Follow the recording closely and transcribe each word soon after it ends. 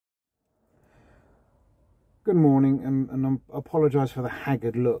Good morning, and I apologise for the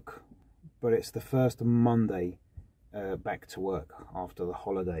haggard look, but it's the first Monday back to work after the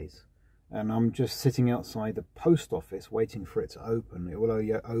holidays, and I'm just sitting outside the post office waiting for it to open. It will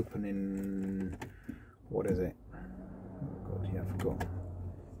only open in, what is it? Oh God, yeah, I forgot.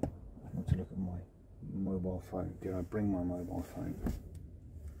 I want to look at my mobile phone. Did I bring my mobile phone?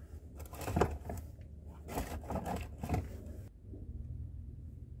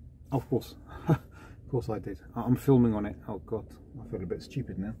 Of course. Of course I did. I'm filming on it. Oh God, I feel a bit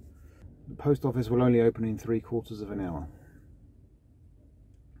stupid now. The post office will only open in 3/4 of an hour.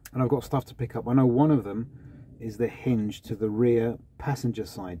 And I've got stuff to pick up. I know one of them is the hinge to the rear passenger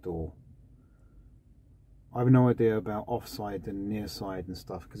side door. I have no idea about offside and near side and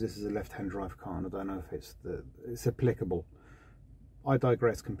stuff, because this is a left-hand drive car and I don't know if it's applicable. I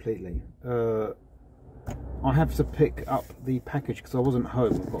digress completely. I have to pick up the package because I wasn't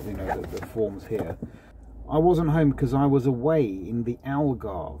home. I've got the forms here. I wasn't home because I was away in the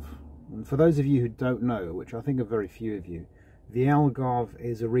Algarve. And for those of you who don't know, which I think are very few of you, the Algarve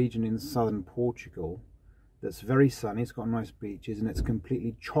is a region in southern Portugal that's very sunny. It's got nice beaches and it's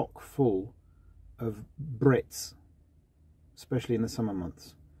completely chock full of Brits, especially in the summer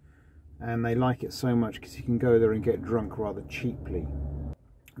months. And they like it so much because you can go there and get drunk rather cheaply.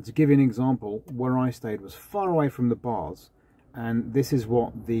 To give you an example, where I stayed was far away from the bars, and this is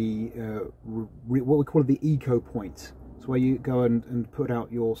what the what we call the eco point. It's where you go and put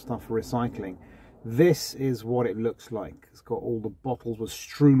out your stuff for recycling. This is what it looks like. It's got all the bottles were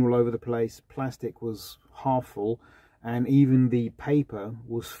strewn all over the place. Plastic was half full, and even the paper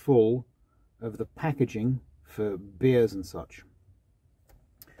was full of the packaging for beers and such.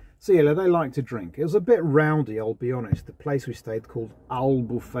 So yeah, they like to drink. It was a bit rowdy, I'll be honest. The place we stayed, called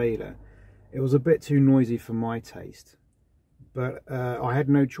Albufeira, it was a bit too noisy for my taste. But I had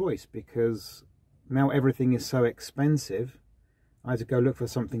no choice, because now everything is so expensive. I had to go look for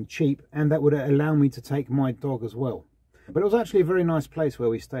something cheap, and that would allow me to take my dog as well. But it was actually a very nice place where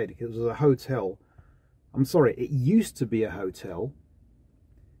we stayed. It was a hotel. I'm sorry, it used to be a hotel,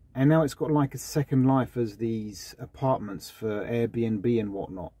 and now it's got like a second life as these apartments for Airbnb and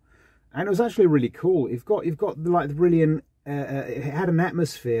whatnot. And it was actually really cool. You've got like brilliant. It had an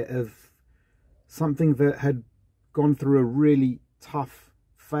atmosphere of something that had gone through a really tough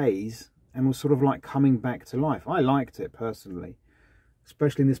phase and was sort of like coming back to life. I liked it personally,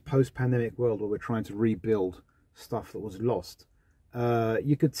 especially in this post-pandemic world where we're trying to rebuild stuff that was lost.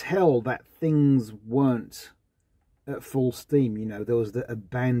 You could tell that things weren't at full steam. You know, there was the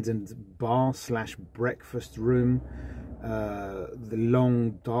abandoned bar / breakfast room. The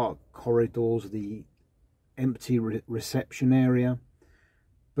long dark corridors, the empty reception area,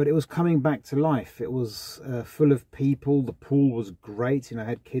 but it was coming back to life. It was full of people. The pool was great, you know, I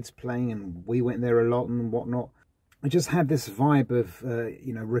had kids playing and we went there a lot and whatnot. It just had this vibe of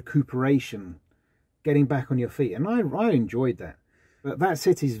you know, recuperation, getting back on your feet, and I enjoyed that. But that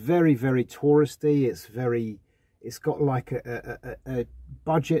city's very, very touristy. It's got like a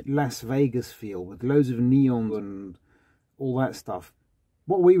budget Las Vegas feel with loads of neon and all that stuff.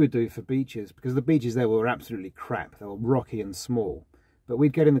 What we would do for beaches, because the beaches there were absolutely crap, they were rocky and small, but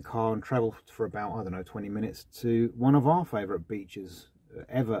we'd get in the car and travel for about, I don't know, 20 minutes to one of our favourite beaches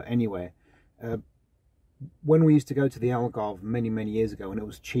ever, anywhere. When we used to go to the Algarve many years ago, and it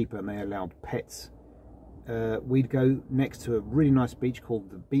was cheaper and they allowed pets, we'd go next to a really nice beach called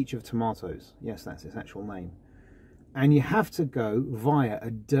the Beach of Tomatoes. Yes, that's its actual name. And you have to go via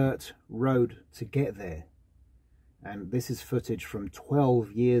a dirt road to get there. And this is footage from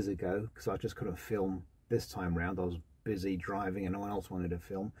 12 years ago, because I just couldn't film this time round. I was busy driving and no one else wanted to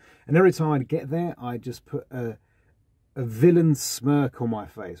film. And every time I'd get there, I'd just put a villain smirk on my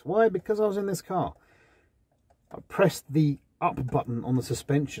face. Why? Because I was in this car. I pressed the up button on the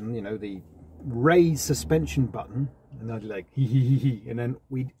suspension, you know, the raise suspension button, and I'd like hee hee hee hee, and then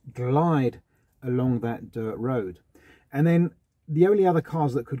we'd glide along that dirt road. And then the only other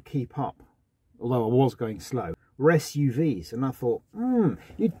cars that could keep up, although I was going slow, were SUVs. And I thought,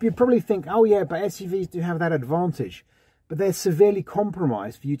 you'd probably think, oh yeah, but SUVs do have that advantage. But they're severely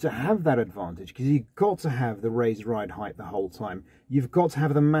compromised for you to have that advantage, because you've got to have the raised ride height the whole time. You've got to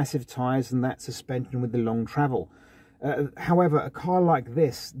have the massive tyres and that suspension with the long travel. However, a car like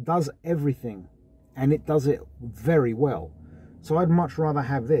this does everything, and it does it very well. So I'd much rather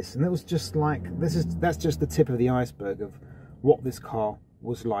have this. And it was just like, that's just the tip of the iceberg of what this car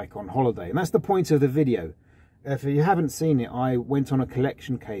was like on holiday. And that's the point of the video. If you haven't seen it, I went on a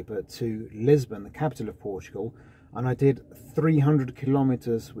collection caper to Lisbon, the capital of Portugal, and I did 300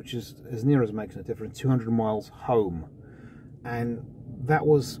 kilometers, which is as near as makes a difference, 200 miles home. And that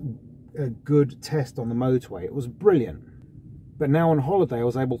was a good test on the motorway. It was brilliant. But now on holiday, I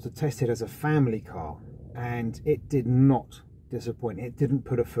was able to test it as a family car, and it did not disappoint. It didn't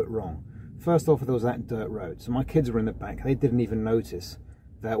put a foot wrong. First off, there was that dirt road, so my kids were in the back. They didn't even notice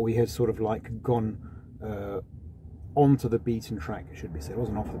that we had sort of like gone onto the beaten track, it should be said. It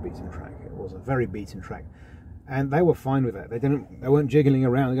wasn't off the beaten track, it was a very beaten track, and they were fine with that. They weren't jiggling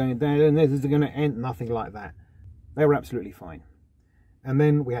around going, this is going to end, nothing like that. They were absolutely fine. And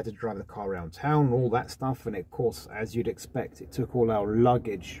then we had to drive the car around town, all that stuff, and of course, as you'd expect, it took all our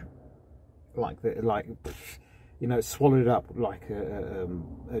luggage, you know, it swallowed it up like a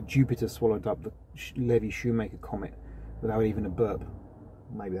Jupiter swallowed up the Levy Shoemaker comet without even a burp.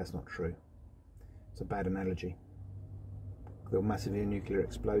 Maybe that's not true. It's a bad analogy. There were massive nuclear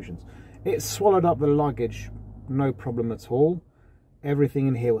explosions. It swallowed up the luggage, no problem at all. Everything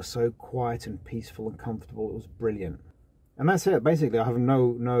in here was so quiet and peaceful and comfortable. It was brilliant. And that's it. Basically, I have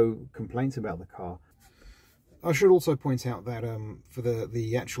no complaints about the car. I should also point out that for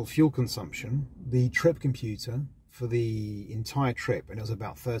the actual fuel consumption, the trip computer for the entire trip, and it was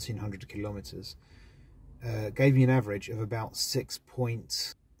about 1,300 kilometers, gave me an average of about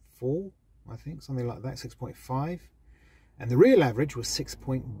 6.4, I think, something like that, 6.5. And the real average was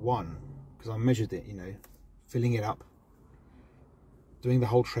 6.1, because I measured it, you know, filling it up, doing the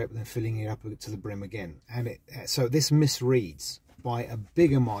whole trip, then filling it up to the brim again. And so this misreads by a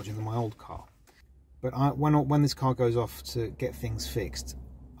bigger margin than my old car. But when this car goes off to get things fixed,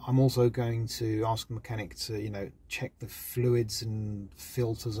 I'm also going to ask the mechanic to, you know, check the fluids and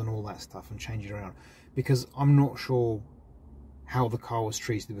filters and all that stuff and change it around, because I'm not sure how the car was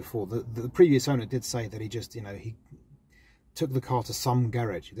treated before. The previous owner did say that he just, you know, he took the car to some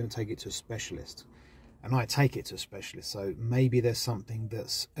garage. He didn't take it to a specialist. And I take it to a specialist, so maybe there's something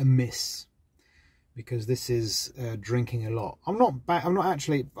that's amiss, because this is drinking a lot. I'm not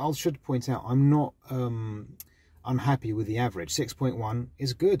actually, I should point out, I'm not unhappy with the average. 6.1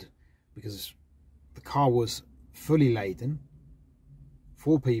 is good, because the car was fully laden,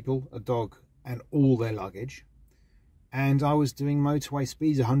 4 people, a dog, and all their luggage. And I was doing motorway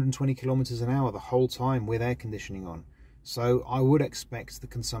speeds, 120 kilometers an hour the whole time with air conditioning on. So I would expect the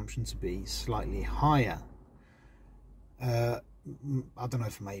consumption to be slightly higher. I don't know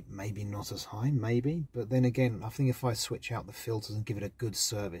if maybe not as high, maybe. But then again, I think if I switch out the filters and give it a good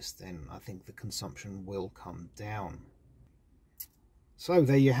service, then I think the consumption will come down. So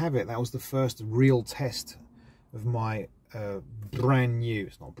there you have it. That was the first real test of my brand new,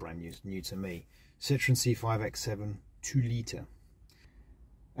 it's not brand new, it's new to me, Citroen C5 X7 2 litre.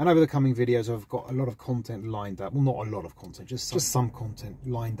 And over the coming videos, I've got a lot of content lined up. Well, not a lot of content, just some content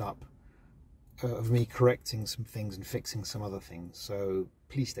lined up of me correcting some things and fixing some other things. So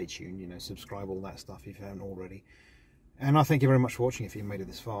please stay tuned, you know, subscribe, all that stuff if you haven't already. And I thank you very much for watching if you made it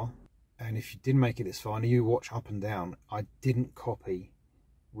this far. And if you didn't make it this far and you watch up and down, I didn't copy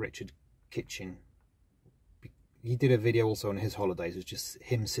Richard Kitchen. He did a video also on his holidays. It was just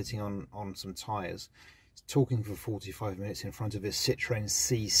him sitting on some tyres, talking for 45 minutes in front of his Citroen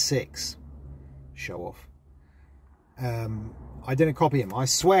C6. Show off. I didn't copy him. I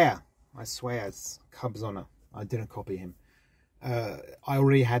swear, it's Cubs honour. I didn't copy him. I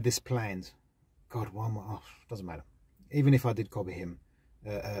already had this planned. God, one more. Oh, doesn't matter. Even if I did copy him,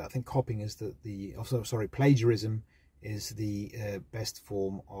 I think copying is plagiarism is the best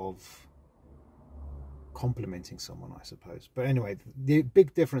form of complimenting someone, I suppose. But anyway, the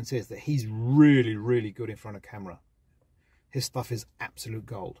big difference is that he's really good in front of camera. His stuff is absolute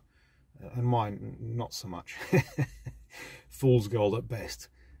gold, and mine not so much. Fool's gold at best.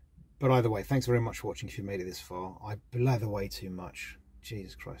 But either way, thanks very much for watching if you made it this far. I blather way too much.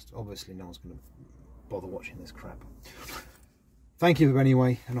 Jesus Christ, obviously no one's going to bother watching this crap. Thank you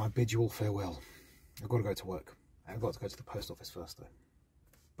anyway, and I bid you all farewell. I've got to go to work. I've got to go to the post office first though.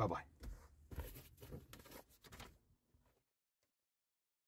 Bye bye.